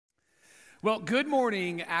Well, good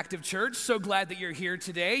morning, Active Church. So glad that you're here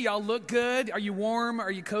today. Y'all look good. Are you warm? Are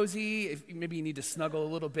you cozy? Maybe you need to snuggle a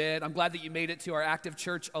little bit. I'm glad that you made it to our Active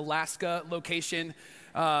Church Alaska location.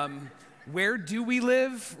 Where do we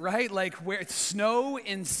live, right? Like where snow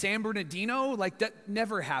in San Bernardino? Like that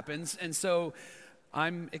never happens. And so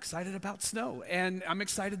I'm excited about snow, and I'm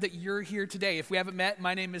excited that you're here today. If we haven't met,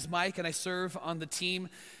 my name is Mike, and I serve on the team.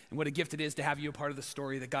 And what a gift it is to have you a part of the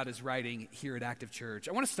story that God is writing here at Active Church.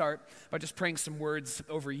 I want to start by just praying some words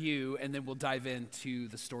over you, and then we'll dive into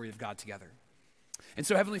the story of God together. And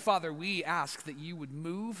so, Heavenly Father, we ask that you would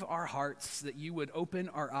move our hearts, that you would open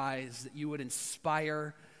our eyes, that you would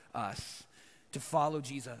inspire us to follow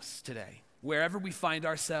Jesus today. Wherever we find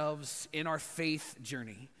ourselves in our faith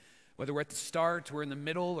journey, whether we're at the start, we're in the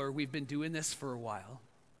middle, or we've been doing this for a while.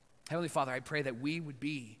 Heavenly Father, I pray that we would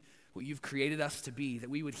be what you've created us to be, that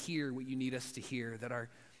we would hear what you need us to hear, that our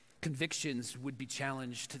convictions would be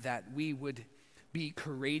challenged, that we would be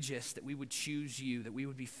courageous, that we would choose you, that we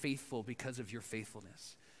would be faithful because of your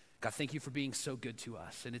faithfulness. God, thank you for being so good to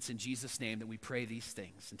us, and it's in Jesus' name that we pray these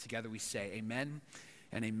things, and together we say amen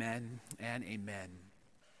and amen and amen.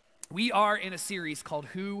 We are in a series called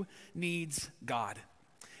Who Needs God?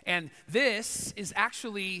 And this is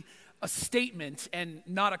actually a statement and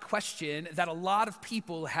not a question that a lot of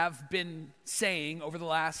people have been saying over the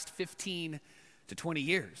last 15 to 20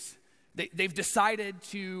 years. They've decided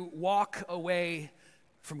to walk away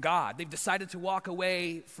from God. They've decided to walk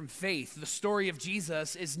away from faith. The story of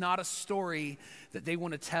Jesus is not a story that they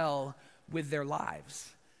want to tell with their lives.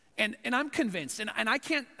 And I'm convinced, and I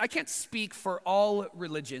can't speak for all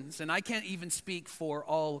religions, and I can't even speak for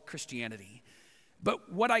all Christianity.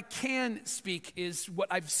 But what I can speak is what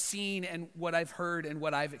I've seen and what I've heard and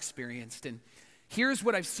what I've experienced. And here's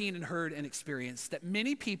what I've seen and heard and experienced, that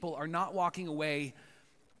many people are not walking away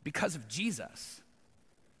because of Jesus.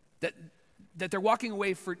 That they're walking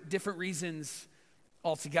away for different reasons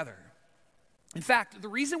altogether. In fact, the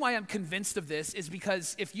reason why I'm convinced of this is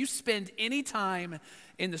because if you spend any time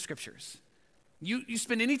in the scriptures, you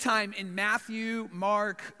spend any time in Matthew,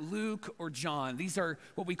 Mark, Luke, or John. These are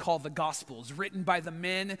what we call the Gospels, written by the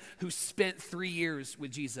men who spent 3 years with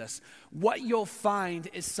Jesus. What you'll find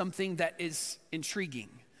is something that is intriguing.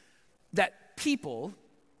 That people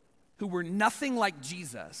who were nothing like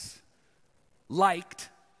Jesus liked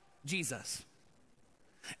Jesus.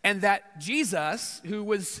 And that Jesus, who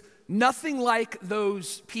was nothing like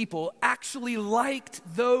those people, actually liked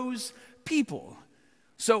those people.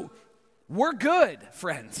 So we're good,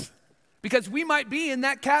 friends, because we might be in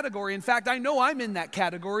that category. In fact, I know I'm in that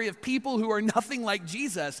category of people who are nothing like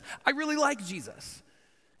Jesus. I really like Jesus.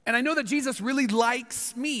 And I know that Jesus really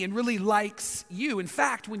likes me and really likes you. In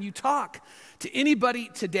fact, when you talk to anybody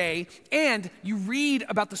today and you read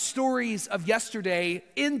about the stories of yesterday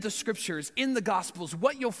in the scriptures, in the Gospels,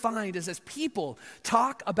 what you'll find is as people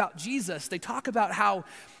talk about Jesus, they talk about how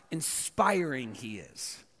inspiring he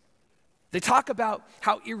is. They talk about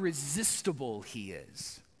how irresistible he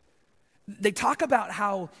is. They talk about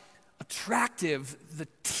how attractive the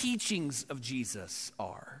teachings of Jesus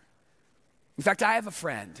are. In fact, I have a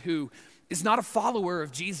friend who is not a follower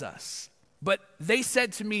of Jesus, but they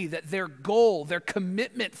said to me that their goal, their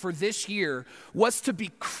commitment for this year was to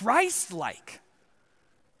be Christ-like.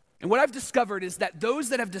 And what I've discovered is that those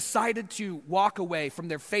that have decided to walk away from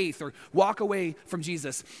their faith or walk away from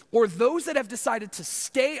Jesus, or those that have decided to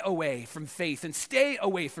stay away from faith and stay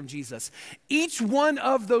away from Jesus, each one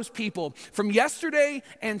of those people from yesterday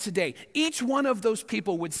and today, each one of those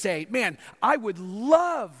people would say, man, I would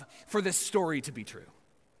love for this story to be true.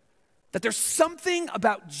 That there's something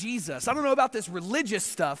about Jesus, I don't know about this religious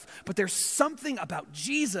stuff, but there's something about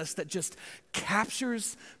Jesus that just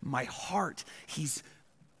captures my heart. He's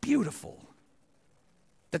beautiful,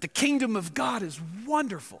 that the kingdom of God is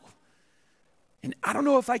wonderful. And I don't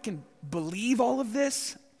know if I can believe all of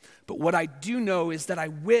this, but what I do know is that I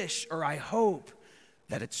wish or I hope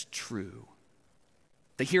that it's true.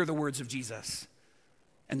 They hear the words of Jesus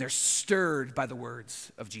and they're stirred by the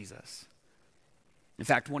words of Jesus. In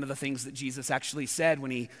fact, one of the things that Jesus actually said when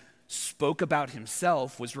he spoke about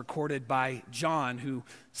himself was recorded by John, who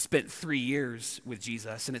spent 3 years with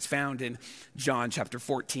Jesus. And it's found in John chapter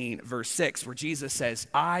 14, verse 6, where Jesus says,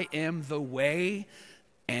 I am the way,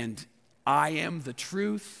 and I am the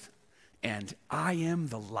truth, and I am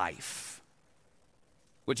the life.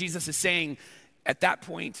 What Jesus is saying at that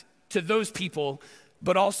point to those people,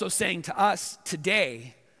 but also saying to us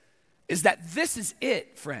today, is that this is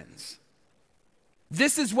it, friends.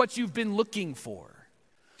 This is what you've been looking for.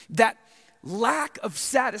 That lack of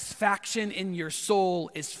satisfaction in your soul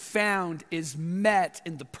is met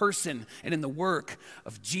in the person and in the work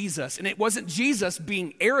of Jesus. And it wasn't Jesus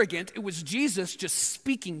being arrogant, it was Jesus just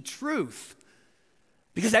speaking truth.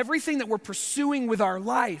 Because everything that we're pursuing with our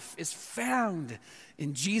life is found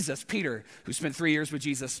in Jesus. Peter, who spent 3 years with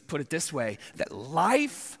Jesus, put it this way, that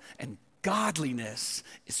life and godliness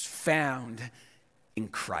is found in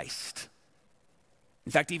Christ.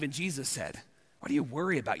 In fact, even Jesus said, why do you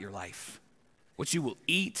worry about your life? What you will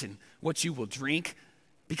eat and what you will drink?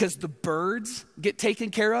 Because the birds get taken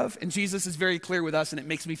care of. And Jesus is very clear with us, and it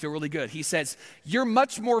makes me feel really good. He says, you're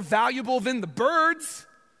much more valuable than the birds.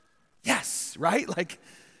 Yes, right? Like,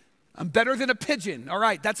 I'm better than a pigeon. All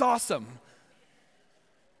right, that's awesome.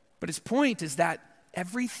 But his point is that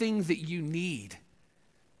everything that you need,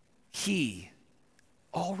 he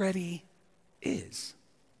already is.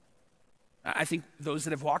 I think those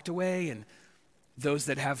that have walked away and those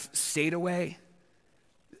that have stayed away,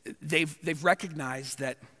 they've recognized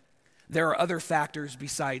that there are other factors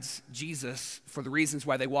besides Jesus for the reasons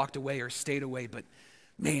why they walked away or stayed away. But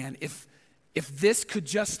man, if this could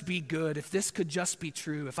just be good, if this could just be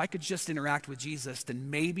true, if I could just interact with Jesus, then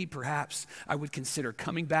maybe perhaps I would consider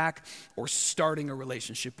coming back or starting a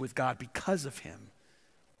relationship with God because of him.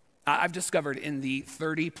 I've discovered in the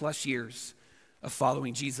 30 plus years of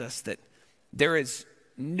following Jesus that there is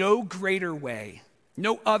no greater way,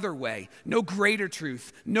 no other way, no greater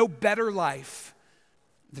truth, no better life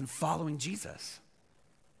than following Jesus.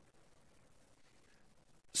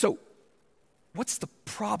 So, what's the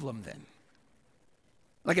problem then?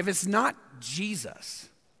 Like, if it's not Jesus,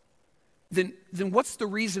 then what's the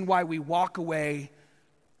reason why we walk away,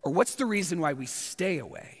 or what's the reason why we stay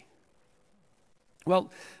away?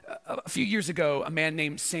 Well, a few years ago, a man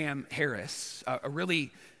named Sam Harris, a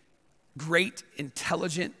really great,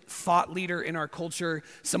 intelligent thought leader in our culture,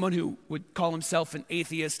 someone who would call himself an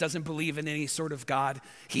atheist, doesn't believe in any sort of God,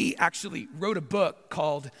 he actually wrote a book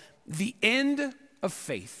called The End of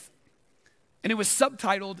Faith. And it was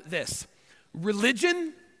subtitled this: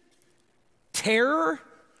 Religion, Terror,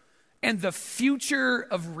 and the Future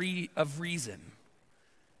of Reason.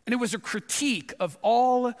 And it was a critique of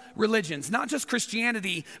all religions, not just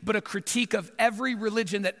Christianity, but a critique of every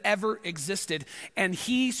religion that ever existed. And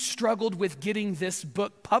he struggled with getting this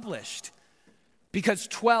book published because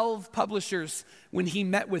 12 publishers, when he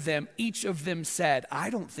met with them, each of them said, I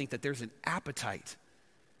don't think that there's an appetite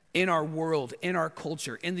in our world, in our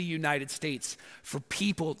culture, in the United States, for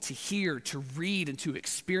people to hear, to read, and to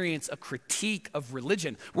experience a critique of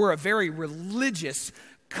religion. We're a very religious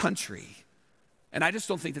country, and I just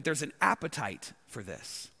don't think that there's an appetite for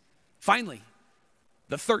this. Finally,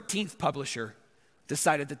 the 13th publisher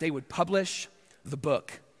decided that they would publish the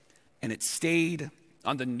book, and it stayed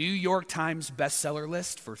on the New York Times bestseller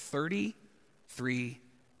list for 33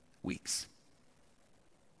 weeks.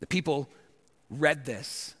 The people read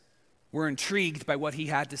this, were intrigued by what he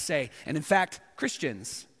had to say. And in fact,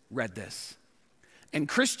 Christians read this. And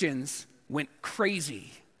Christians went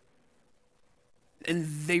crazy. And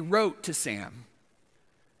they wrote to Sam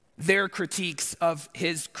their critiques of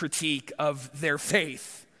his critique of their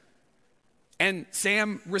faith. And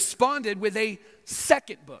Sam responded with a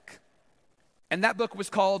second book. And that book was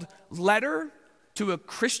called Letter to a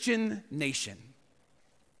Christian Nation.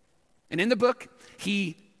 And in the book,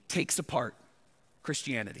 he takes apart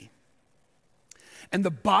Christianity. And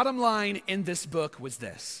the bottom line in this book was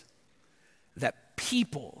this: that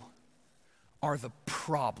people are the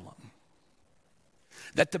problem.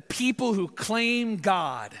 That the people who claim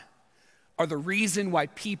God are the reason why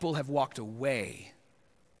people have walked away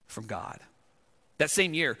from God. That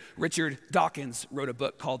same year, Richard Dawkins wrote a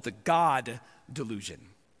book called The God Delusion.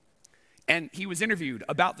 And he was interviewed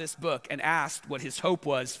about this book and asked what his hope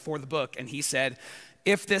was for the book. And he said,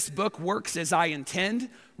 if this book works as I intend,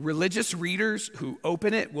 religious readers who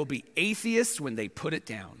open it will be atheists when they put it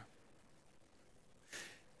down.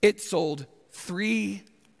 It sold 3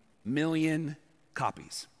 million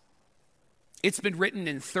copies. It's been written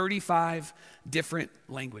in 35 different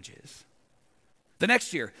languages. The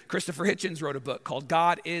next year, Christopher Hitchens wrote a book called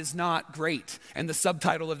God Is Not Great. And the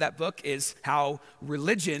subtitle of that book is How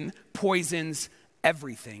Religion Poisons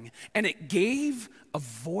Everything. And it gave a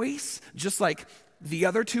voice, just like the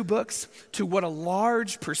other two books, to what a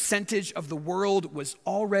large percentage of the world was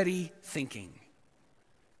already thinking.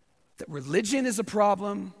 That religion is a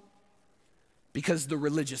problem because the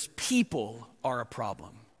religious people are a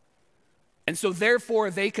problem. And so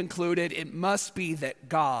therefore they concluded it must be that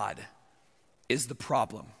God is the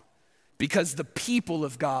problem because the people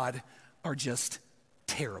of God are just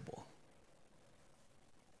terrible.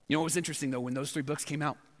 You know what was interesting though, when those 3 books came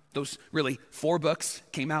out, those really 4 books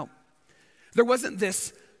came out, there wasn't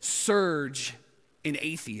this surge in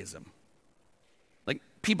atheism. Like,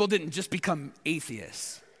 people didn't just become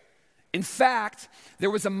atheists. In fact, there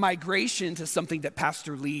was a migration to something that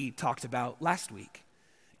Pastor Lee talked about last week,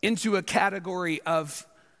 into a category of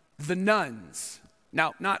the nones.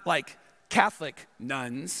 Now, not like Catholic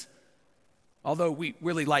nuns, although we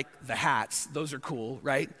really like the hats. Those are cool,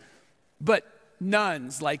 right? But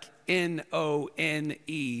nones, like N-O-N-E-S.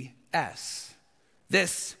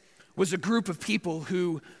 This was a group of people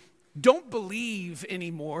who don't believe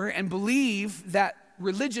anymore and believe that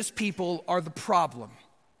religious people are the problem.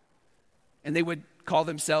 And they would call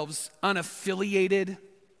themselves unaffiliated.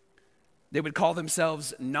 They would call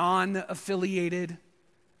themselves non-affiliated.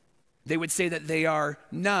 They would say that they are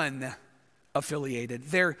none-affiliated.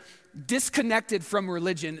 They're disconnected from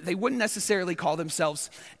religion. They wouldn't necessarily call themselves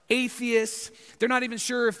atheists. They're not even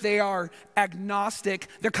sure if they are agnostic.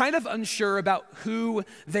 They're kind of unsure about who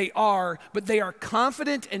they are, but they are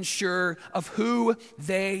confident and sure of who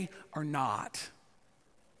they are not.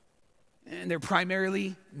 And they're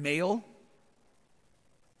primarily male,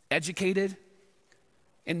 educated,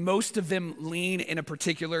 and most of them lean in a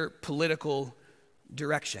particular political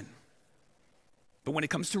direction. But when it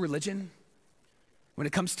comes to religion, when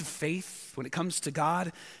it comes to faith, when it comes to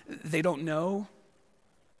God, they don't know,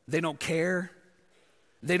 they don't care,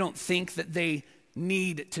 they don't think that they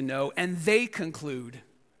need to know, and they conclude,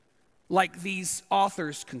 like these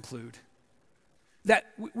authors conclude, that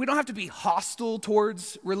we don't have to be hostile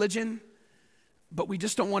towards religion, but we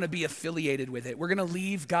just don't want to be affiliated with it. We're going to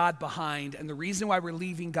leave God behind, and the reason why we're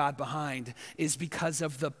leaving God behind is because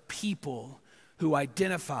of the people who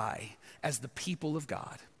identify as the people of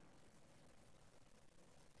God.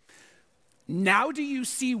 Now do you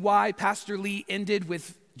see why Pastor Lee ended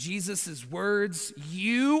with Jesus' words,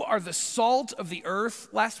 "You are the salt of the earth,"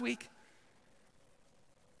 last week?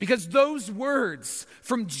 Because those words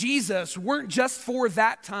from Jesus weren't just for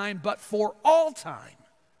that time, but for all time.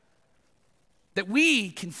 That we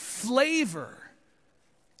can flavor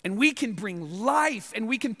and we can bring life and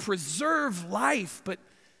we can preserve life. But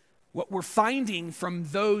what we're finding from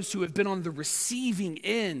those who have been on the receiving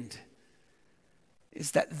end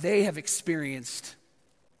is that they have experienced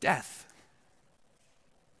death.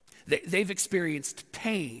 They've experienced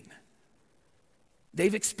pain.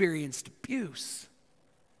 They've experienced abuse.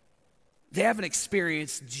 They haven't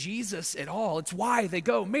experienced Jesus at all. It's why they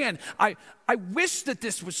go, man, I wish that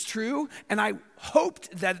this was true, and I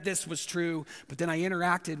hoped that this was true, but then I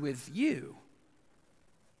interacted with you,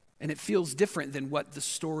 and it feels different than what the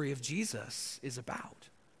story of Jesus is about.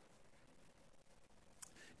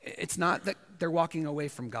 It's not that they're walking away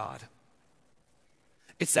from God.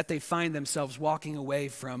 It's that they find themselves walking away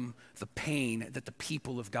from the pain that the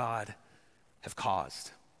people of God have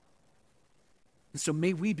caused. And so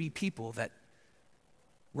may we be people that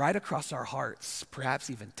right across our hearts, perhaps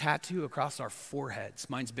even tattoo across our foreheads.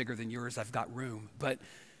 Mine's bigger than yours, I've got room. But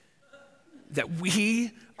that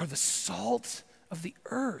we are the salt of the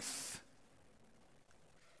earth.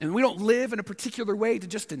 And we don't live in a particular way to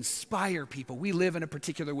just inspire people. We live in a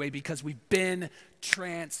particular way because we've been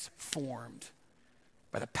transformed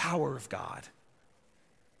by the power of God.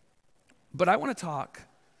 But I want to talk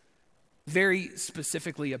very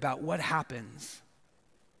specifically about what happens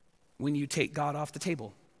when you take God off the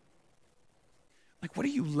table. Like, what are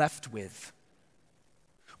you left with?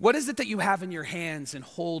 What is it that you have in your hands and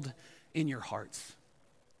hold in your hearts?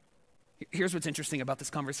 Here's what's interesting about this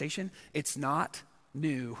conversation. It's not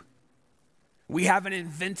new. We haven't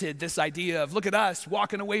invented this idea of, look at us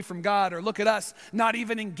walking away from God, or look at us not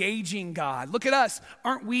even engaging God. Look at us,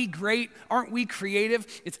 aren't we great? Aren't we creative?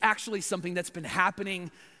 It's actually something that's been happening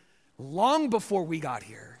long before we got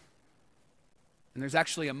here. And there's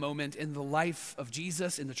actually a moment in the life of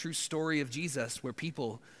Jesus, in the true story of Jesus, where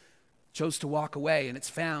people chose to walk away, and it's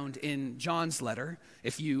found in John's letter.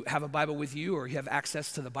 If you have a Bible with you or you have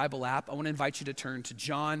access to the Bible app, I want to invite you to turn to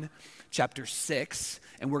John chapter 6,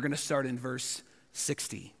 and we're going to start in verse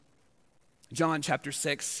 60. John chapter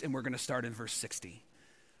 6, and we're going to start in verse 60.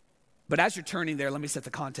 But as you're turning there, let me set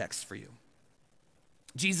the context for you.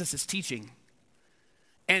 Jesus is teaching,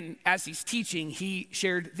 and as he's teaching, he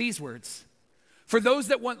shared these words. For those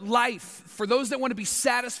that want life, for those that want to be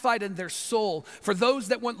satisfied in their soul, for those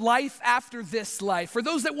that want life after this life, for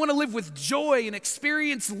those that want to live with joy and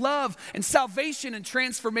experience love and salvation and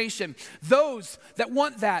transformation, those that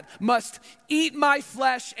want that must eat my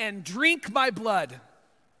flesh and drink my blood.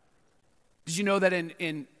 Did you know that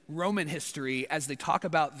in Roman history, as they talk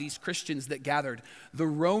about these Christians that gathered, the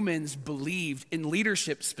Romans believed, in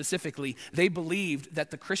leadership specifically, they believed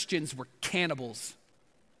that the Christians were cannibals.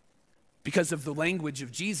 because of the language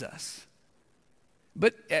of Jesus.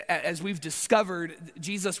 But as we've discovered,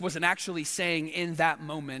 Jesus wasn't actually saying in that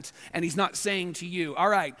moment, and he's not saying to you, all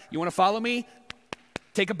right, you want to follow me?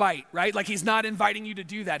 Take a bite, right? Like he's not inviting you to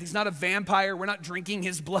do that. He's not a vampire. We're not drinking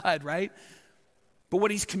his blood, right? But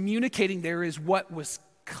what he's communicating there is what was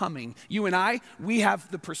coming. You and I, we have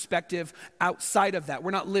the perspective outside of that.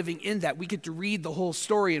 We're not living in that. We get to read the whole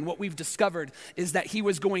story, and what we've discovered is that he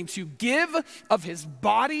was going to give of his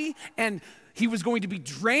body, and he was going to be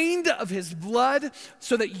drained of his blood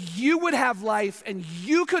so that you would have life and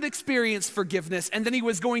you could experience forgiveness. And then he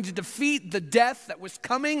was going to defeat the death that was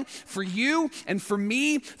coming for you and for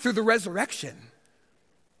me through the resurrection.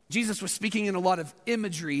 Jesus was speaking in a lot of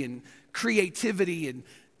imagery and creativity, and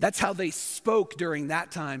that's how they spoke during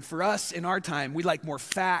that time. For us, in our time, we like more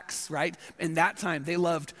facts, right? In that time, they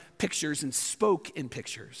loved pictures and spoke in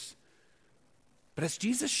pictures. But as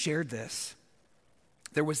Jesus shared this,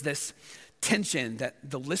 there was this tension that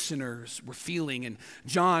the listeners were feeling. And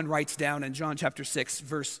John writes down in John chapter 6,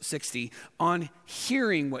 verse 60, on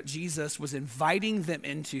hearing what Jesus was inviting them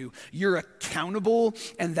into, you're accountable,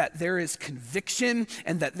 and that there is conviction,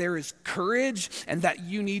 and that there is courage, and that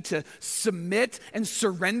you need to submit and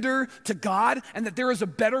surrender to God, and that there is a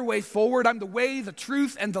better way forward. I'm the way, the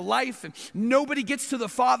truth, and the life, and nobody gets to the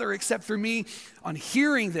Father except through me. On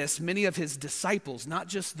hearing this, many of his disciples, not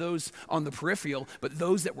just those on the peripheral, but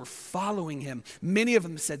those that were following him, many of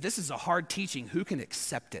them said, this is a hard teaching. Who can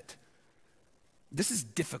accept it? This is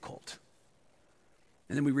difficult.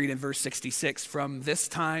 And then we read in verse 66, from this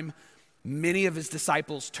time, many of his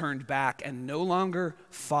disciples turned back and no longer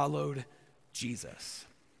followed Jesus.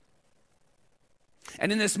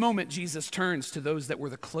 And in this moment, Jesus turns to those that were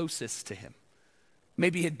the closest to him,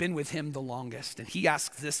 maybe had been with him the longest, and he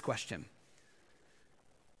asks this question: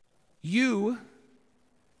 you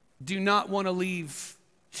do not want to leave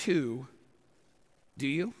too, do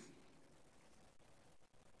you?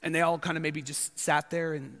 And they all kind of maybe just sat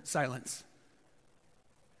there in silence,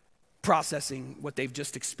 processing what they've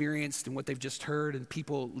just experienced and what they've just heard, and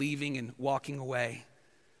people leaving and walking away.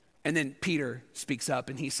 And then Peter speaks up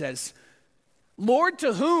and he says, Lord,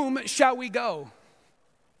 to whom shall we go?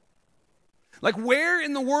 Like, where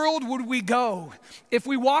in the world would we go if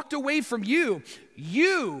we walked away from you?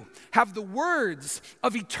 You have the words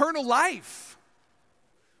of eternal life.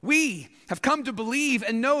 We have come to believe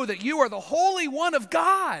and know that you are the Holy One of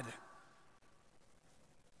God.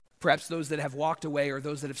 Perhaps those that have walked away or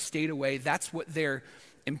those that have stayed away, that's what they're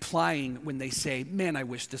implying when they say, man, I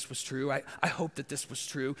wish this was true. I hope that this was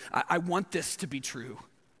true. I want this to be true.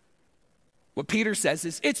 What Peter says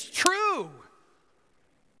is, it's true.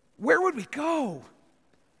 Where would we go?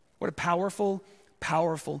 What a powerful,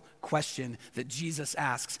 powerful question that Jesus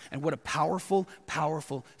asks, and what a powerful,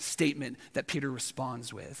 powerful statement that Peter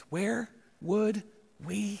responds with. Where would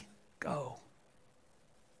we go?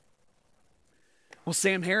 Well,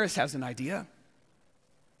 Sam Harris has an idea,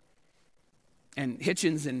 and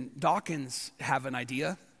Hitchens and Dawkins have an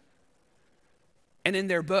idea, and in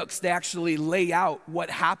their books, they actually lay out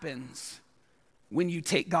what happens when you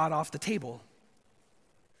take God off the table.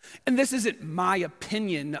 And this isn't my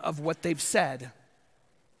opinion of what they've said.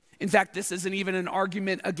 In fact, this isn't even an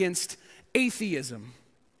argument against atheism.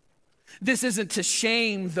 This isn't to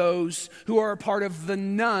shame those who are a part of the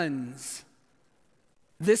nuns.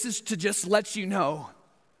 This is to just let you know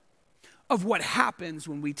of what happens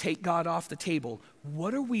when we take God off the table.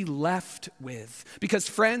 What are we left with? Because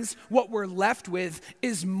friends, what we're left with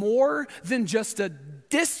is more than just a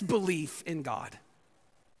disbelief in God.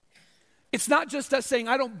 It's not just us saying,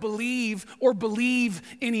 I don't believe or believe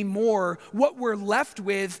anymore. What we're left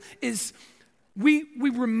with is we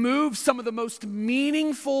remove some of the most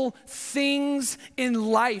meaningful things in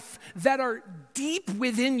life that are deep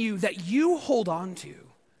within you that you hold on to.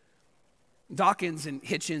 Dawkins and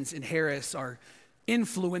Hitchens and Harris are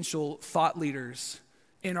influential thought leaders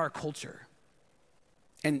in our culture.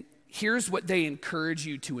 And here's what they encourage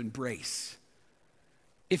you to embrace.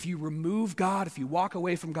 If you remove God, if you walk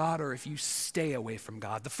away from God, or if you stay away from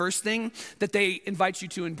God, the first thing that they invite you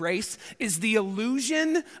to embrace is the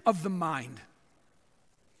illusion of the mind.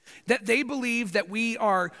 That they believe that we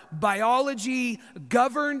are biology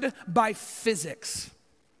governed by physics.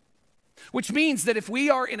 Which means that if we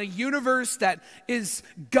are in a universe that is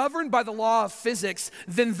governed by the law of physics,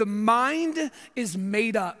 then the mind is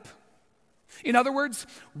made up. In other words,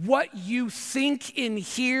 what you think in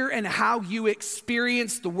here and how you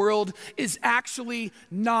experience the world is actually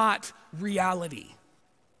not reality.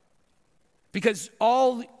 Because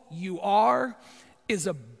all you are is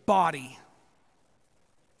a body.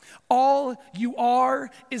 All you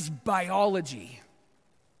are is biology.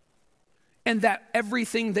 and that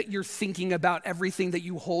everything that you're thinking about, everything that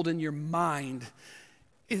you hold in your mind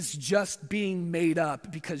is just being made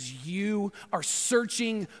up because you are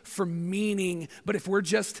searching for meaning. But if we're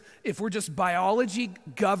just biology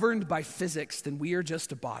governed by physics, then we are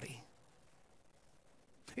just a body.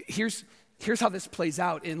 Here's how this plays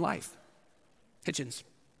out in life. Hitchens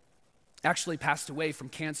actually passed away from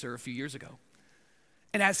cancer a few years ago.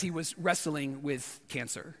 And as he was wrestling with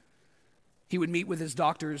cancer, he would meet with his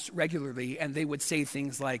doctors regularly, and they would say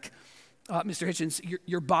things like, Mr. Hitchens,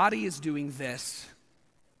 your body is doing this.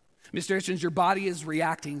 Mr. Hitchens, your body is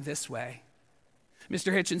reacting this way.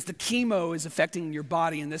 Mr. Hitchens, the chemo is affecting your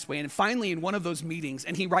body in this way. And finally, in one of those meetings,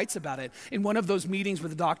 and he writes about it, in one of those meetings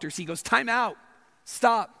with the doctors, he goes, time out,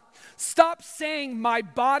 stop. Stop saying my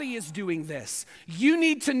body is doing this. You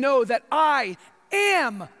need to know that I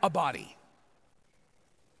am a body,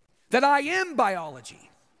 that I am biology,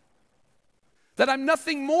 that I'm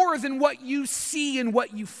nothing more than what you see and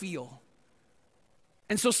what you feel.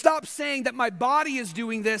 And so stop saying that my body is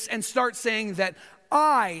doing this and start saying that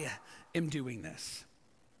I am doing this.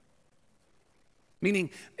 Meaning,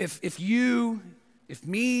 if you, if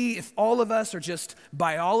me, if all of us are just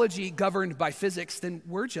biology governed by physics, then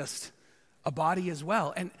we're just a body as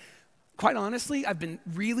well. And quite honestly, I've been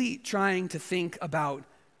really trying to think about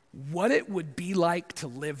what it would be like to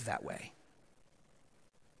live that way.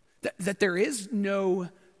 That there is no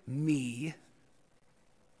me,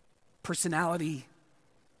 personality,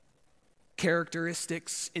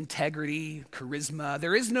 characteristics, integrity, charisma.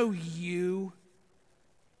 There is no you.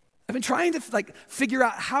 I've been trying to figure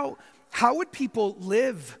out how would people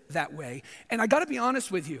live that way. And I got to be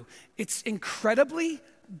honest with you, it's incredibly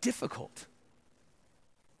difficult.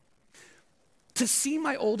 To see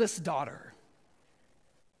my oldest daughter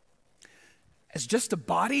as just a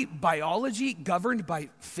body, biology governed by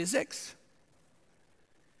physics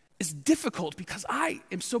is difficult because I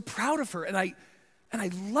am so proud of her and I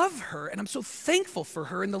love her and I'm so thankful for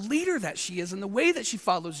her and the leader that she is and the way that she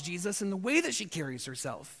follows Jesus and the way that she carries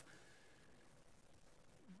herself.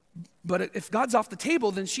 But if God's off the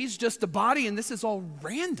table, then she's just a body and this is all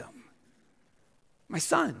random. My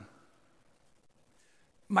son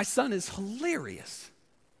is hilarious.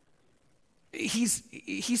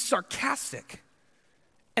 He's sarcastic.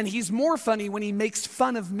 And he's more funny when he makes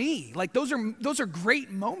fun of me. Like those are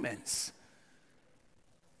great moments.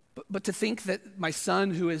 But to think that my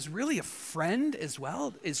son, who is really a friend as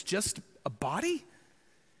well, is just a body,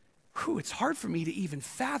 it's hard for me to even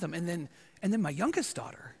fathom. And then my youngest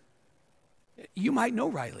daughter, you might know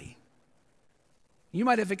Riley. You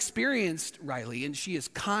might have experienced Riley, and she is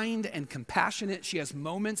kind and compassionate. She has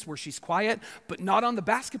moments where she's quiet, but not on the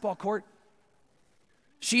basketball court.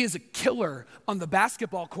 She is a killer on the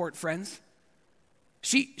basketball court, friends.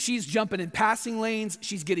 She's jumping in passing lanes.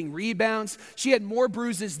 She's getting rebounds. She had more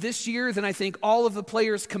bruises this year than I think all of the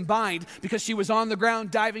players combined because she was on the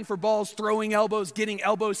ground diving for balls, throwing elbows, getting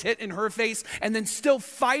elbows hit in her face, and then still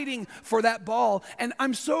fighting for that ball. And I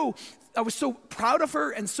was so proud of her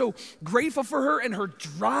and so grateful for her and her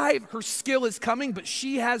drive. Her skill is coming, but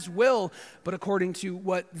she has will. But according to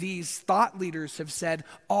what these thought leaders have said,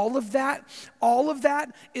 all of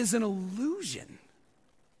that is an illusion.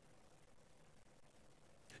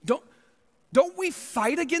 Don't we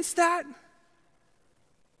fight against that?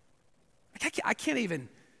 I can't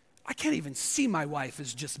even see my wife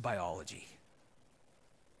as just biology.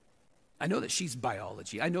 I know that she's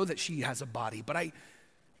biology. I know that she has a body, but I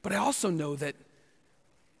also know that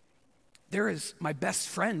there is my best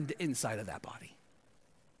friend inside of that body.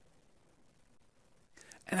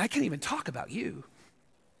 And I can't even talk about you.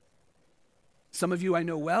 Some of you I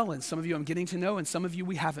know well, and some of you I'm getting to know, and some of you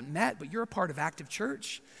we haven't met, but you're a part of Active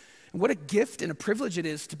Church. And what a gift and a privilege it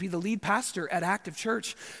is to be the lead pastor at Active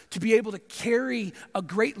Church, to be able to carry a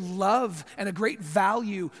great love and a great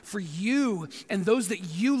value for you and those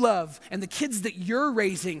that you love and the kids that you're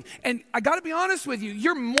raising. And I got to be honest with you,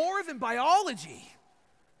 you're more than biology.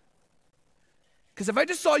 Because if I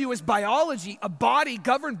just saw you as biology, a body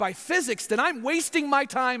governed by physics, then I'm wasting my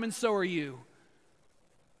time and so are you.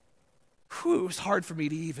 It was hard for me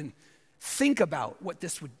to even think about what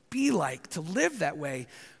this would be like to live that way.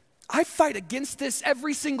 I fight against this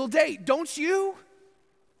every single day, don't you?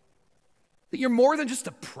 That you're more than just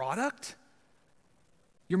a product.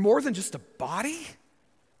 You're more than just a body.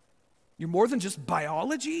 You're more than just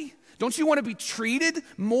biology. Don't you want to be treated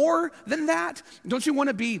more than that? Don't you want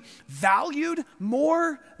to be valued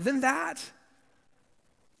more than that?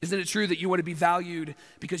 Isn't it true that you want to be valued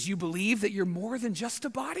because you believe that you're more than just a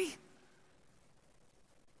body?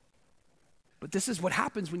 But this is what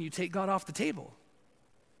happens when you take God off the table.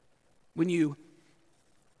 When you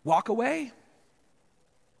walk away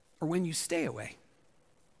or when you stay away.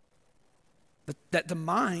 That the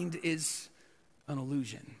mind is an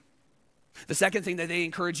illusion. The second thing that they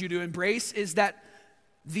encourage you to embrace is that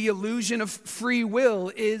the illusion of free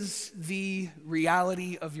will is the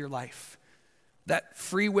reality of your life. That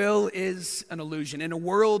free will is an illusion. In a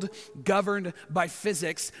world governed by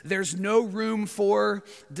physics, there's no room for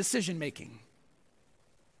decision making.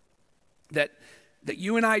 That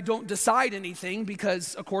you and I don't decide anything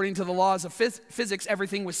because according to the laws of physics,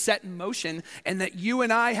 everything was set in motion, and that you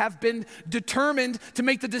and I have been determined to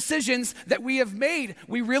make the decisions that we have made.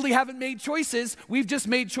 We really haven't made choices. We've just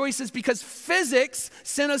made choices because physics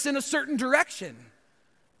sent us in a certain direction.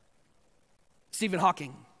 Stephen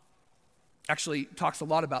Hawking actually talks a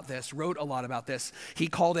lot about this, wrote a lot about this. He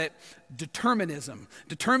called it determinism.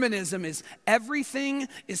 Determinism is everything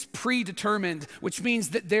is predetermined, which means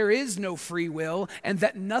that there is no free will and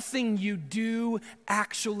that nothing you do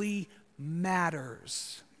actually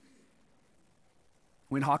matters.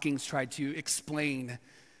 When Hawkins tried to explain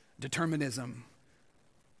determinism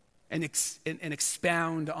and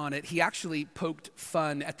expound on it, he actually poked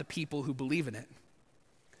fun at the people who believe in it.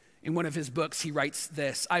 In one of his books, he writes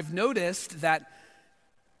this: I've noticed that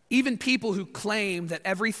even people who claim that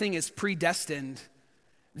everything is predestined,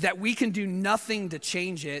 that we can do nothing to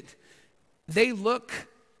change it, they look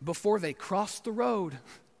before they cross the road.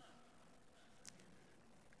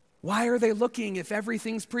 Why are they looking if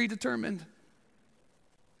everything's predetermined?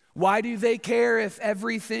 Why do they care if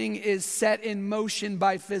everything is set in motion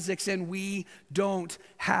by physics and we don't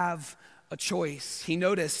have a choice? He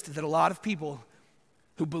noticed that a lot of people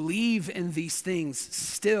who believe in these things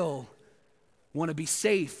still want to be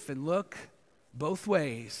safe and look both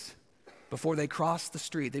ways before they cross the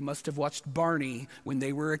street. They must have watched Barney when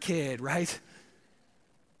they were a kid, right?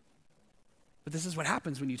 But this is what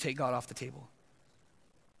happens when you take God off the table.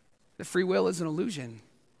 That free will is an illusion.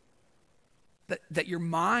 That your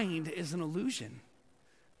mind is an illusion.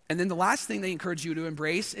 And then the last thing they encourage you to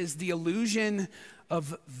embrace is the illusion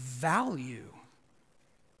of value.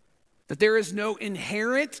 That there is no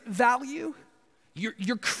inherent value.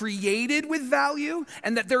 You're created with value,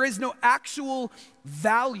 and that there is no actual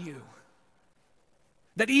value.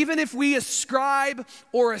 That even if we ascribe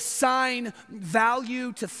or assign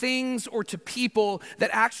value to things or to people, that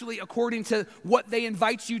actually according to what they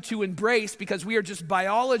invite you to embrace, because we are just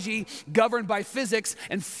biology governed by physics,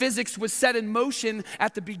 and physics was set in motion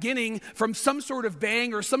at the beginning from some sort of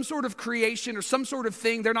bang or some sort of creation or some sort of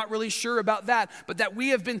thing, they're not really sure about that, but that we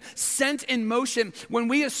have been sent in motion. When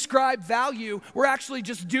we ascribe value, we're actually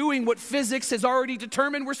just doing what physics has already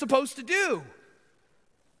determined we're supposed to do.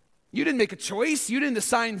 You didn't make a choice. You didn't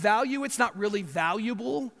assign value. It's not really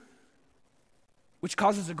valuable, which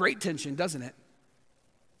causes a great tension, doesn't it?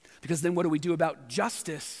 Because then what do we do about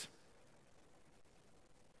justice?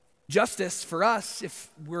 Justice for us, if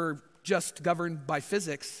we're just governed by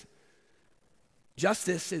physics,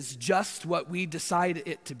 justice is just what we decide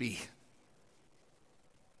it to be.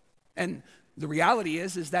 And the reality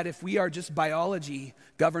is that if we are just biology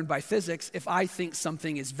governed by physics, if I think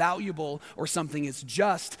something is valuable or something is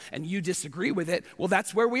just and you disagree with it, well,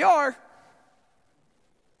 that's where we are.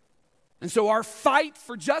 And so our fight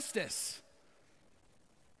for justice,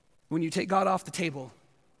 when you take God off the table,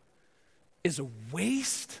 is a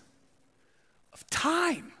waste of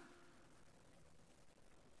time.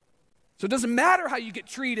 So it doesn't matter how you get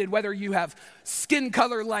treated, whether you have skin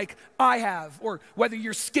color like I have, or whether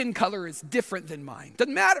your skin color is different than mine.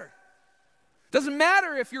 Doesn't matter. Doesn't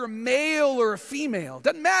matter if you're a male or a female.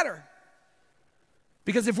 Doesn't matter.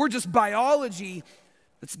 Because if we're just biology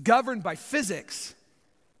that's governed by physics,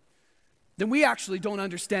 then we actually don't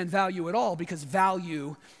understand value at all, because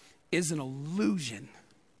value is an illusion.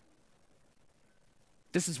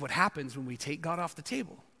 This is what happens when we take God off the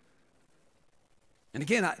table. And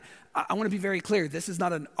again, I want to be very clear. This is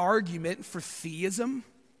not an argument for theism.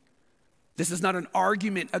 This is not an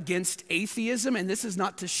argument against atheism. And this is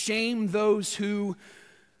not to shame those who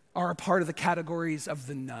are a part of the categories of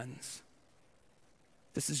the nones.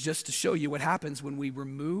 This is just to show you what happens when we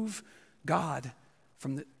remove God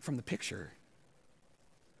from the picture.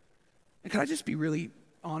 And can I just be really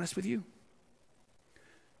honest with you?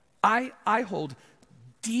 I hold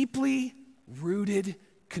deeply rooted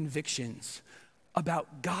convictions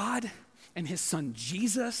about God and his son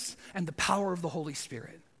Jesus and the power of the Holy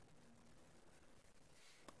Spirit.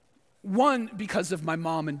 One, because of my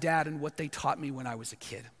mom and dad and what they taught me when I was a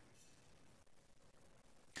kid.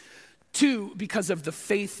 Two, because of the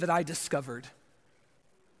faith that I discovered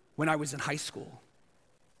when I was in high school.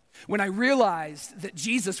 When I realized that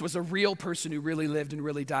Jesus was a real person who really lived and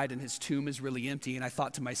really died and his tomb is really empty, and I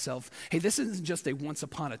thought to myself, hey, this isn't just a once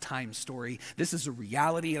upon a time story. This is a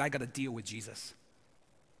reality, and I got to deal with Jesus.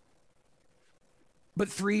 But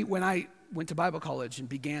 3, when I went to Bible college and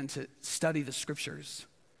began to study the scriptures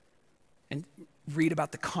and read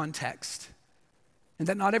about the context, and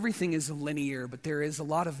that not everything is linear, but there is a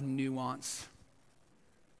lot of nuance.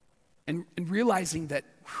 And realizing that,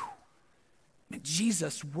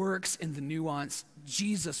 Jesus works in the nuance.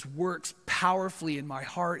 Jesus works powerfully in my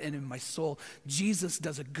heart and in my soul. Jesus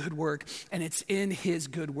does a good work, and it's in his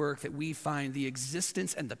good work that we find the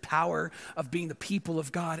existence and the power of being the people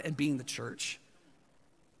of God and being the church.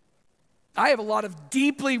 I have a lot of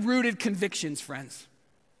deeply rooted convictions, friends,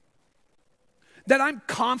 that I'm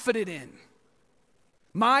confident in.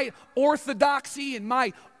 My orthodoxy and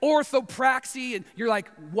my orthopraxy, and you're like,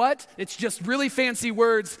 what? It's just really fancy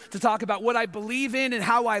words to talk about what I believe in and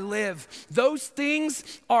how I live. Those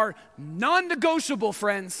things are non-negotiable,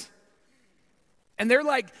 friends. And they're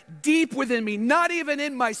like deep within me, not even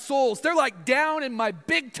in my soles. They're like down in my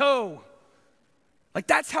big toe. Like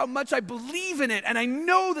that's how much I believe in it, and I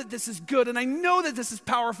know that this is good, and I know that this is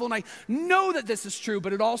powerful, and I know that this is true,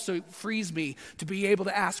 but it also frees me to be able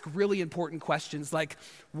to ask really important questions like,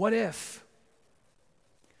 what if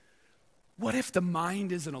the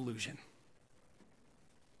mind is an illusion?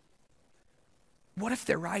 What if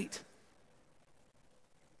they're right?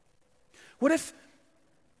 What if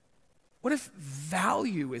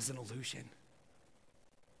value is an illusion?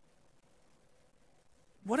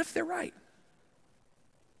 What if they're right?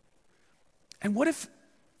 And what if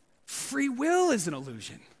free will is an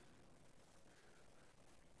illusion?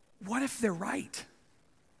 What if they're right?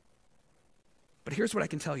 But here's what I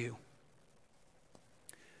can tell you.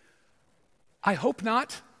 I hope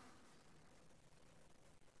not.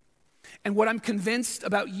 And what I'm convinced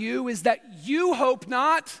about you is that you hope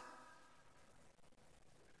not.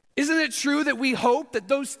 Isn't it true that we hope that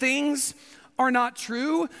those things are not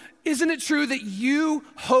true? Isn't it true that you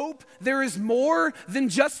hope there is more than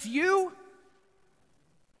just you?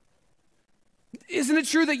 Isn't it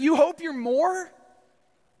true that you hope you're more?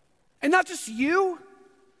 And not just you,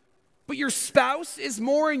 but your spouse is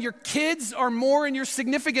more, and your kids are more, and your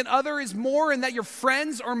significant other is more, and that your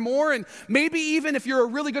friends are more, and maybe even if you're a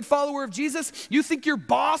really good follower of Jesus, you think your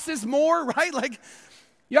boss is more, right? Like,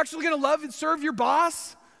 you're actually gonna love and serve your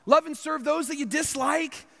boss, love and serve those that you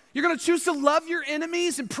dislike. You're gonna choose to love your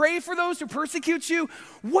enemies and pray for those who persecute you.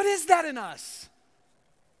 What is that in us?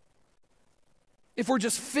 If we're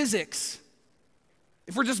just physics,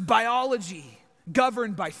 if we're just biology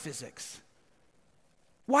governed by physics,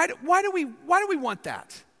 why do we want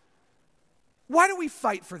that? Why do we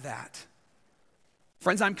fight for that?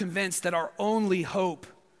 Friends, I'm convinced that our only hope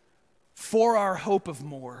for our hope of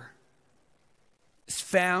more is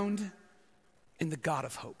found in the God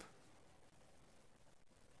of hope.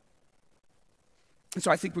 And so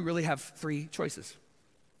I think we really have 3 choices.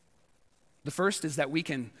 The first is that we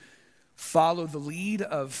can follow the lead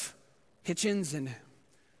of Hitchens and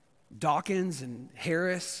Dawkins and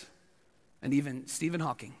Harris and even Stephen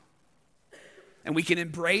Hawking. And we can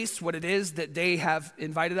embrace what it is that they have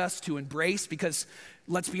invited us to embrace, because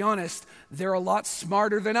let's be honest, they're a lot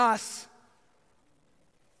smarter than us.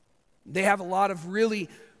 They have a lot of really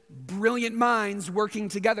brilliant minds working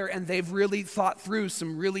together, and they've really thought through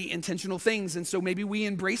some really intentional things. And so maybe we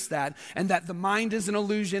embrace that, and that the mind is an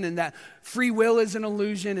illusion, and that free will is an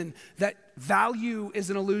illusion, and that value is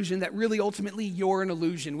an illusion, that really ultimately you're an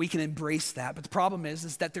illusion. We can embrace that. But the problem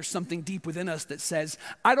is that there's something deep within us that says,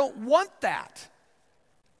 I don't want that.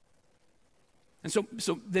 And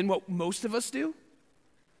so then what most of us do?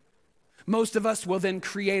 Most of us will then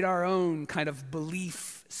create our own kind of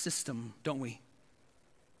belief system, don't we?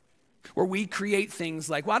 Where we create things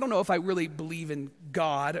like, well, I don't know if I really believe in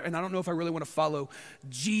God, and I don't know if I really want to follow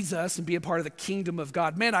Jesus and be a part of the kingdom of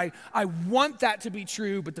God. Man, I want that to be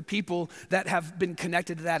true, but the people that have been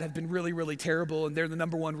connected to that have been really, really terrible, and they're the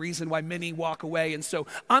number one reason why many walk away. And so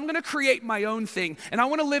I'm going to create my own thing, and I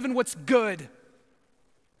want to live in what's good.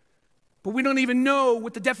 But we don't even know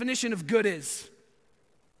what the definition of good is.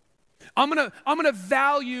 I'm gonna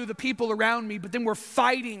value the people around me, but then we're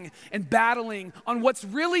fighting and battling on what's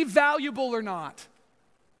really valuable or not.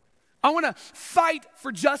 I want to fight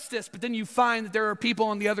for justice, but then you find that there are people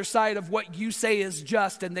on the other side of what you say is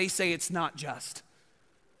just, and they say it's not just.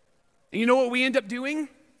 And you know what we end up doing?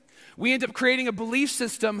 We end up creating a belief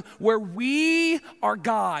system where we are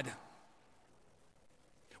God.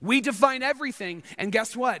 We define everything, and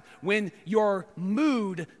guess what? When your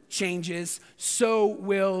mood changes, so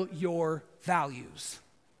will your values.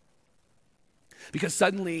 Because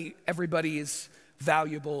suddenly everybody is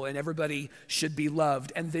valuable and everybody should be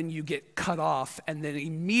loved, and then you get cut off, and then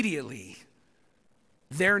immediately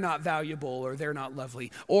they're not valuable or they're not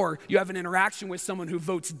lovely. Or you have an interaction with someone who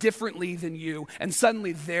votes differently than you, and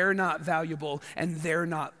suddenly they're not valuable and they're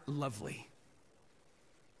not lovely.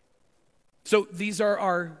 So these are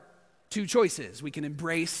our two choices. We can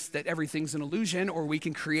embrace that everything's an illusion, or we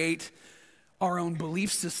can create our own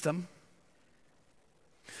belief system,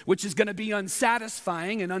 which is going to be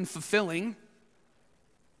unsatisfying and unfulfilling.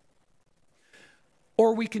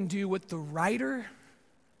 Or we can do what the writer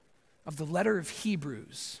of the letter of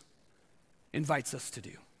Hebrews invites us to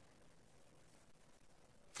do.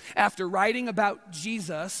 After writing about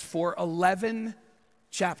Jesus for 11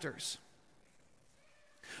 chapters,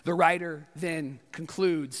 the writer then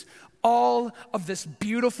concludes all of this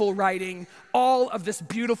beautiful writing, all of this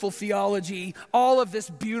beautiful theology, all of this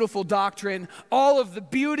beautiful doctrine, all of the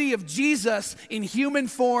beauty of Jesus in human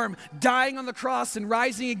form, dying on the cross and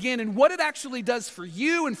rising again, and what it actually does for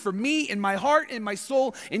you and for me, in my heart, in my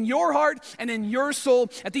soul, in your heart, and in your soul.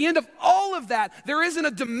 At the end of all of that, there isn't a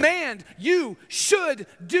demand. You should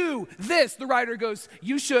do this. The writer goes,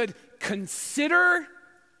 you should consider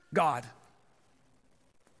God.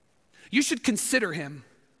 You should consider him.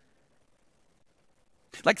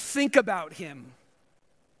 Like, think about him.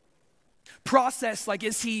 Process, like,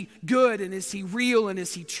 is he good and is he real and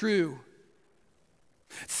is he true?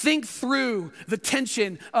 Think through the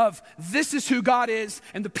tension of this is who God is,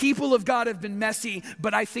 and the people of God have been messy,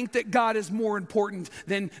 but I think that God is more important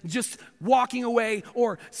than just walking away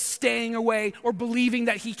or staying away or believing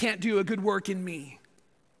that he can't do a good work in me.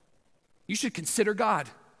 You should consider God.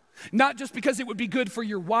 Not just because it would be good for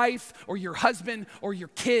your wife or your husband or your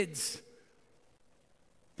kids,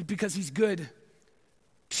 but because he's good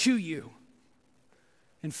to you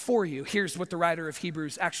and for you. Here's what the writer of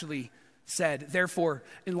Hebrews actually said. Therefore,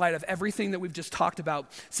 in light of everything that we've just talked about,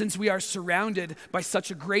 since we are surrounded by such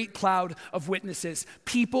a great cloud of witnesses,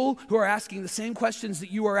 people who are asking the same questions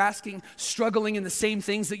that you are asking, struggling in the same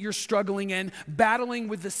things that you're struggling in, battling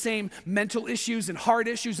with the same mental issues and heart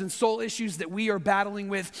issues and soul issues that we are battling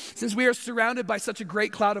with, since we are surrounded by such a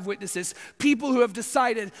great cloud of witnesses, people who have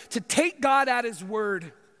decided to take God at his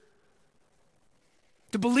word,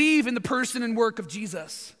 to believe in the person and work of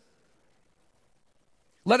Jesus,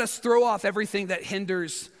 let us throw off everything that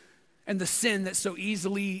hinders and the sin that so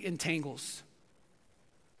easily entangles.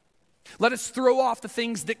 Let us throw off the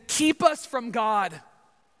things that keep us from God.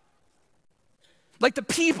 Like the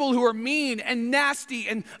people who are mean and nasty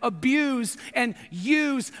and abuse and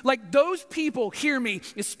use. Like those people, hear me,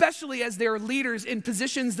 especially as they're leaders in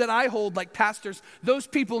positions that I hold like pastors, those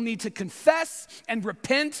people need to confess and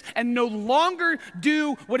repent and no longer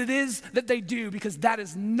do what it is that they do, because that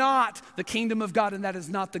is not the kingdom of God and that is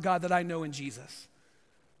not the God that I know in Jesus.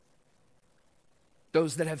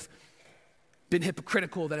 Those that have been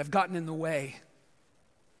hypocritical, that have gotten in the way,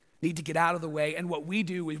 need to get out of the way. And what we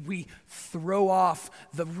do is we throw off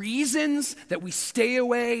the reasons that we stay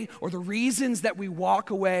away or the reasons that we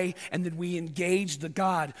walk away, and then we engage the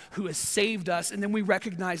God who has saved us. And then we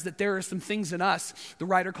recognize that there are some things in us, the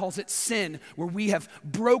writer calls it sin, where we have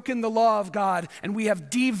broken the law of God and we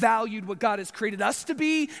have devalued what God has created us to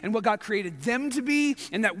be and what God created them to be,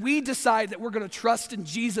 and that we decide that we're going to trust in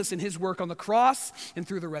Jesus and his work on the cross and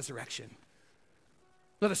through the resurrection.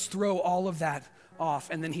 Let us throw all of that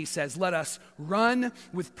off. And then he says, let us run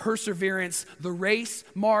with perseverance the race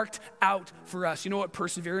marked out for us. You know what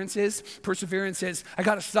perseverance is? Perseverance is, I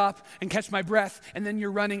got to stop and catch my breath. And then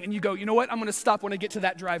you're running and you go, you know what? I'm going to stop when I get to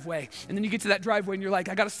that driveway. And then you get to that driveway and you're like,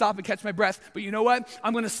 I got to stop and catch my breath. But you know what?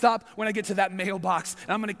 I'm going to stop when I get to that mailbox.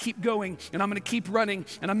 And I'm going to keep going and I'm going to keep running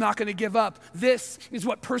and I'm not going to give up. This is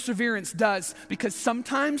what perseverance does, because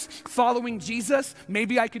sometimes following Jesus,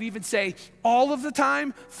 maybe I could even say all of the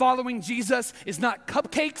time, following Jesus is not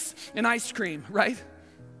cupcakes and ice cream, right?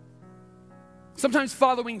 Sometimes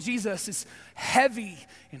following Jesus is heavy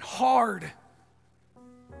and hard.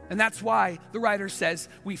 And that's why the writer says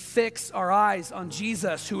we fix our eyes on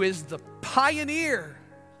Jesus, who is the pioneer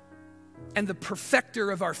and the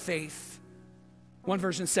perfecter of our faith. One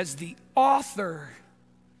version says the author,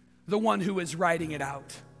 the one who is writing it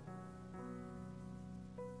out.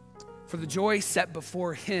 For the joy set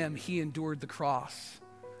before him, he endured the cross.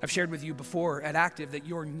 I've shared with you before at Active that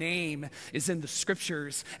your name is in the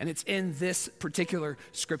scriptures, and it's in this particular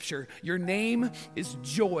scripture. Your name is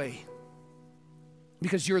joy.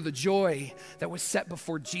 because you're the joy that was set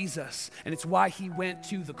before Jesus, and it's why he went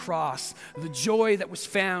to the cross. The joy that was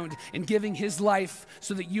found in giving his life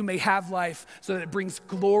so that you may have life, so that it brings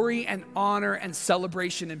glory and honor and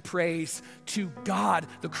celebration and praise to God,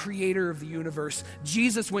 the creator of the universe.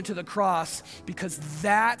 Jesus went to the cross because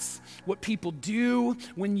that's what people do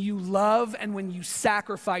when you love and when you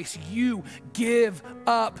sacrifice. You give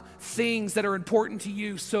up things that are important to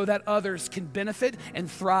you so that others can benefit and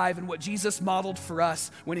thrive. And what Jesus modeled for us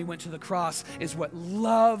when he went to the cross is what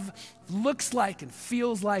love looks like and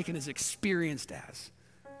feels like and is experienced as.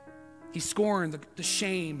 He scorned the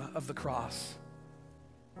shame of the cross,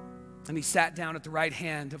 and he sat down at the right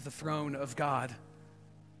hand of the throne of God.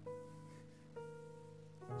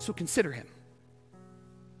 So consider him,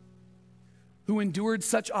 who endured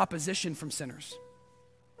such opposition from sinners.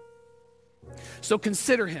 So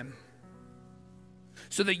consider him,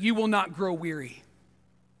 so that you will not grow weary.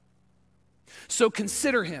 So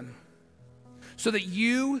consider him, so that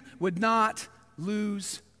you would not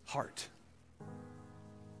lose heart.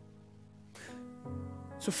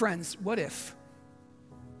 So friends, what if,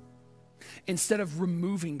 instead of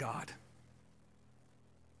removing God,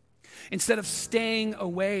 instead of staying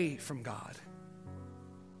away from God,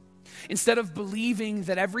 instead of believing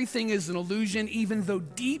that everything is an illusion, even though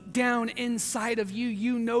deep down inside of you,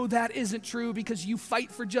 you know that isn't true because you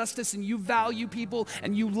fight for justice and you value people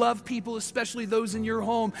and you love people, especially those in your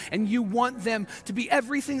home, and you want them to be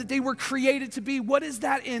everything that they were created to be. What is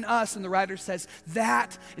that in us? And the writer says,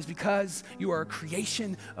 that is because you are a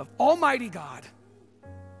creation of Almighty God.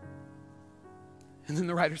 And then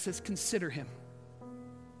the writer says, consider him.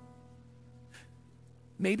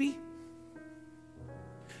 Maybe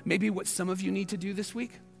what some of you need to do this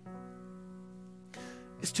week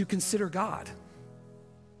is to consider God.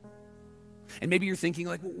 And maybe you're thinking,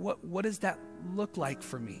 like, what does that look like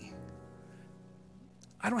for me?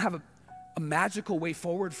 I don't have a magical way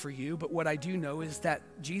forward for you, but what I do know is that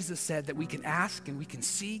Jesus said that we can ask and we can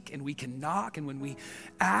seek and we can knock, and when we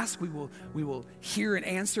ask, we will hear and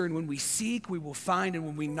answer, and when we seek, we will find, and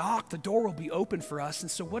when we knock, the door will be open for us. And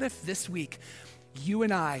so what if this week you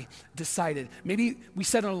and I decided, maybe we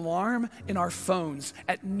set an alarm in our phones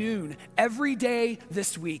at noon every day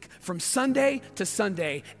this week, from Sunday to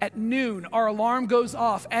Sunday. At noon, our alarm goes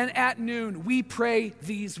off, and at noon, we pray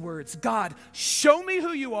these words: God, show me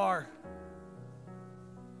who you are.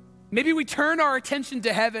 Maybe we turn our attention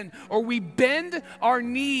to heaven, or we bend our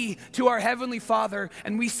knee to our Heavenly Father,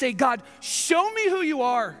 and we say, God, show me who you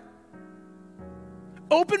are.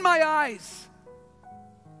 Open my eyes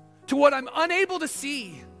to what I'm unable to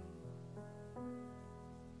see.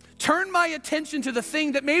 Turn my attention to the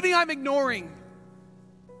thing that maybe I'm ignoring.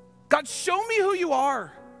 God, show me who you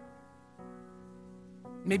are.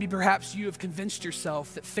 Maybe perhaps you have convinced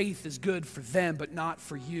yourself that faith is good for them, but not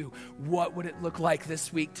for you. What would it look like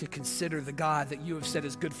this week to consider the God that you have said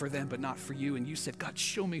is good for them, but not for you? And you said, God,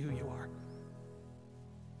 show me who you are.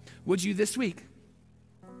 Would you this week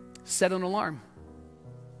set an alarm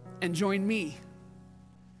and join me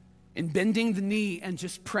in bending the knee and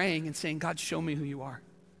just praying and saying, God, show me who you are?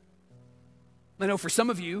 I know for some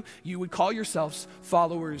of you, you would call yourselves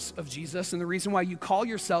followers of Jesus, and the reason why you call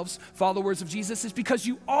yourselves followers of Jesus is because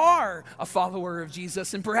you are a follower of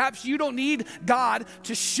Jesus, and perhaps you don't need God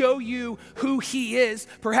to show you who he is.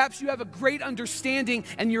 Perhaps you have a great understanding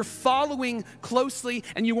and you're following closely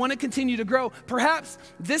and you want to continue to grow. Perhaps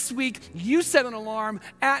this week you set an alarm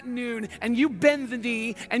at noon and you bend the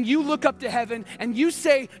knee and you look up to heaven and you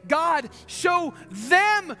say, God, show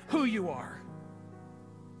them who you are.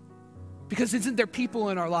 Because isn't there people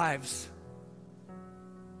in our lives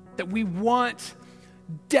that we want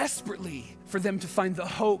desperately for them to find the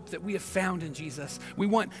hope that we have found in Jesus? We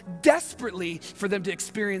want desperately for them to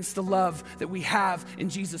experience the love that we have in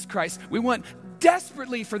Jesus Christ. We want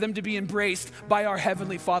desperately for them to be embraced by our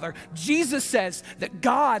Heavenly Father. Jesus says that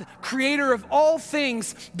God, creator of all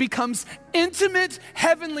things, becomes intimate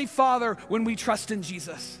Heavenly Father when we trust in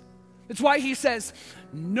Jesus. That's why he says,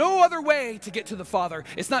 no other way to get to the Father.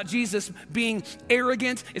 It's not Jesus being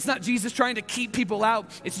arrogant. It's not Jesus trying to keep people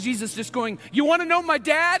out. It's Jesus just going, you want to know my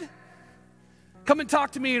dad? Come and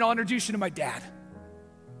talk to me and I'll introduce you to my dad.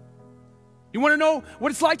 You want to know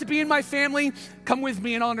what it's like to be in my family? Come with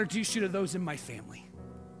me and I'll introduce you to those in my family.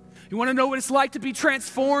 You want to know what it's like to be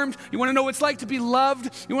transformed? You want to know what it's like to be loved?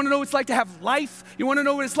 You want to know what it's like to have life? You want to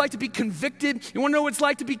know what it's like to be convicted? You want to know what it's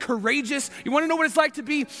like to be courageous? You want to know what it's like to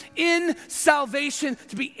be in salvation,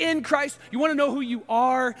 to be in Christ? You want to know who you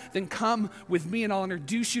are? Then come with me and I'll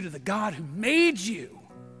introduce you to the God who made you.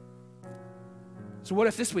 So what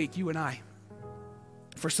if this week you and I,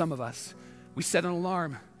 for some of us, we set an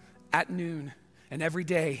alarm at noon And every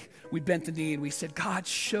day we bent the knee and we said, God,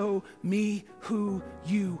 show me who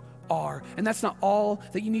you are. And that's not all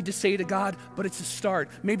that you need to say to God, but it's a start.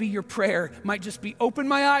 Maybe your prayer might just be, open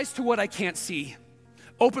my eyes to what I can't see.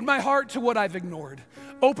 Open my heart to what I've ignored.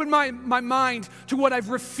 Open my mind to what I've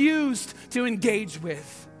refused to engage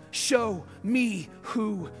with. Show me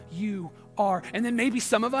who you are. And then maybe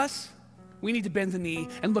some of us, we need to bend the knee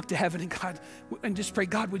and look to heaven and God, and just pray,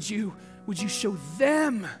 God, would you show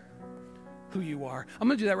them who you are? I'm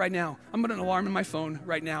gonna do that right now. I'm gonna put an alarm in my phone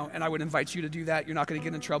right now, and I would invite you to do that. You're not gonna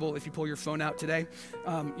get in trouble if you pull your phone out today.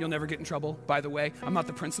 You'll never get in trouble, by the way. I'm not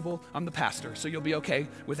the principal, I'm the pastor, so you'll be okay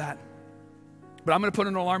with that. But I'm gonna put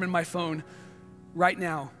an alarm in my phone right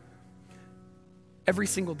now, every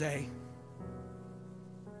single day.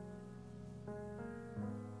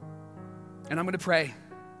 And I'm gonna pray.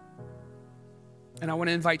 And I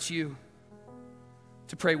wanna invite you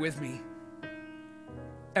to pray with me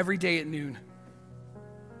every day at noon.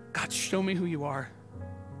 God, show me who you are.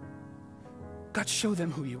 God, show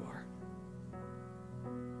them who you are.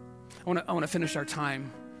 I wanna finish our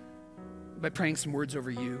time by praying some words over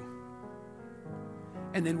you.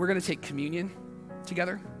 And then we're gonna take communion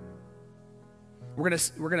together. We're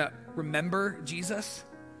gonna remember Jesus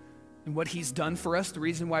and what he's done for us. The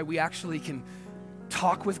reason why we actually can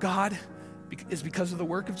talk with God is because of the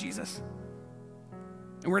work of Jesus.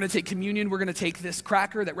 And we're gonna take communion. We're gonna take this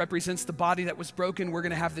cracker that represents the body that was broken. We're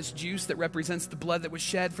gonna have this juice that represents the blood that was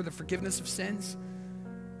shed for the forgiveness of sins.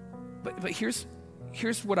 But here's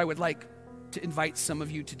what I would like to invite some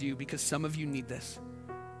of you to do, because some of you need this.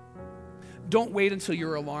 Don't wait until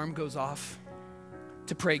your alarm goes off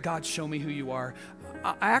to pray, God, show me who you are.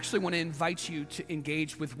 I actually want to invite you to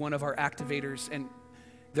engage with one of our activators, and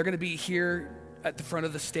they're going to be here at the front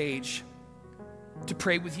of the stage to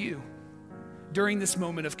pray with you during this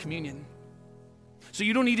moment of communion. So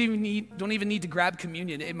you don't even need to grab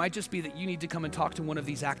communion. It might just be that you need to come and talk to one of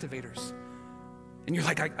these activators. And you're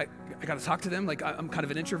like, I got to talk to them. Like, I'm kind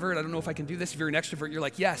of an introvert. I don't know if I can do this. If you're an extrovert, you're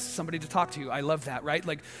like, yes, somebody to talk to. I love that, right?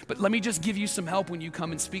 Like, but let me just give you some help when you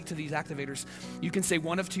come and speak to these activators. You can say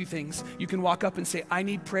one of two things. You can walk up and say, I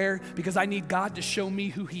need prayer because I need God to show me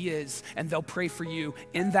who he is. And they'll pray for you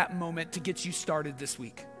in that moment to get you started this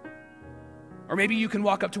week. Or maybe you can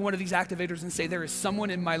walk up to one of these activators and say, there is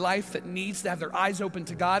someone in my life that needs to have their eyes open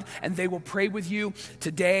to God, and they will pray with you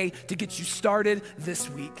today to get you started this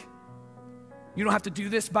week. You don't have to do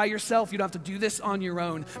this by yourself. You don't have to do this on your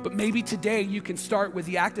own. But maybe today you can start with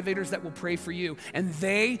the activators that will pray for you, and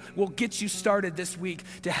they will get you started this week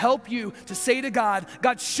to help you to say to God,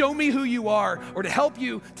 God, show me who you are, or to help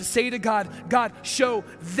you to say to God, God, show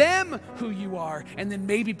them who you are. And then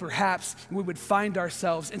maybe perhaps we would find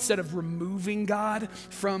ourselves, instead of removing God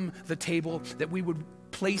from the table, that we would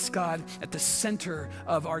place God at the center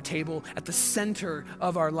of our table, at the center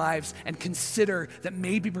of our lives, and consider that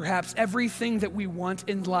maybe perhaps everything that we want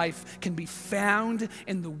in life can be found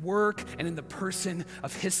in the work and in the person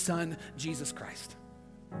of his son, Jesus Christ.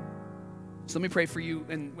 So let me pray for you,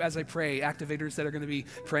 and as I pray, activators that are going to be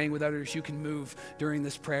praying with others, you can move during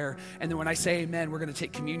this prayer. And then when I say amen, we're going to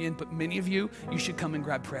take communion, but many of you should come and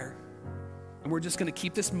grab prayer. And we're just going to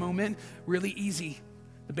keep this moment really easy.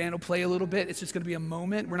 The band will play a little bit. It's just going to be a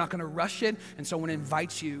moment. We're not going to rush it. And so I want to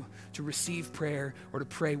invite you to receive prayer or to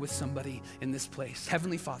pray with somebody in this place.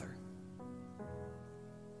 Heavenly Father,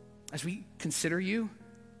 as we consider you,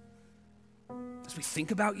 as we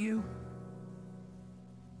think about you,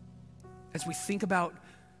 as we think about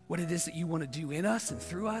what it is that you want to do in us and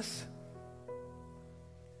through us,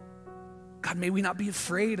 God, may we not be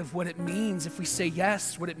afraid of what it means if we say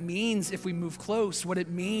yes, what it means if we move close, what it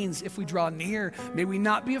means if we draw near. May we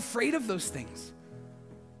not be afraid of those things.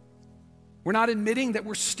 We're not admitting that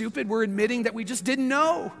we're stupid. We're admitting that we just didn't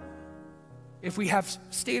know if we have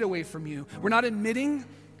stayed away from you. We're not admitting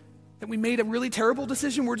that we made a really terrible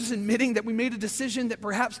decision. We're just admitting that we made a decision that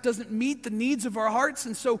perhaps doesn't meet the needs of our hearts,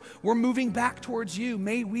 and so we're moving back towards you.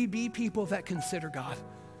 May we be people that consider God.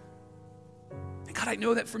 God, I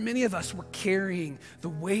know that for many of us, we're carrying the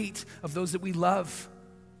weight of those that we love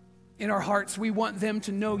in our hearts. We want them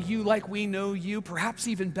to know you like we know you, perhaps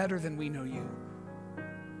even better than we know you.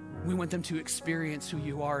 We want them to experience who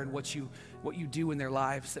you are and what you do in their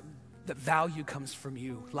lives, that value comes from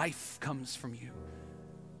you, life comes from you.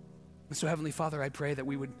 And so, Heavenly Father, I pray that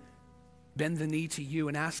we would bend the knee to you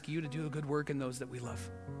and ask you to do a good work in those that we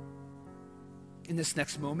love. In this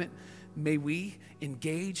next moment, may we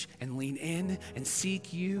engage and lean in and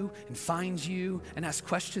seek you and find you and ask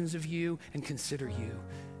questions of you and consider you.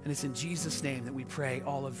 And it's in Jesus' name that we pray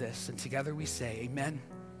all of this. And together we say amen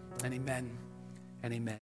and amen and amen.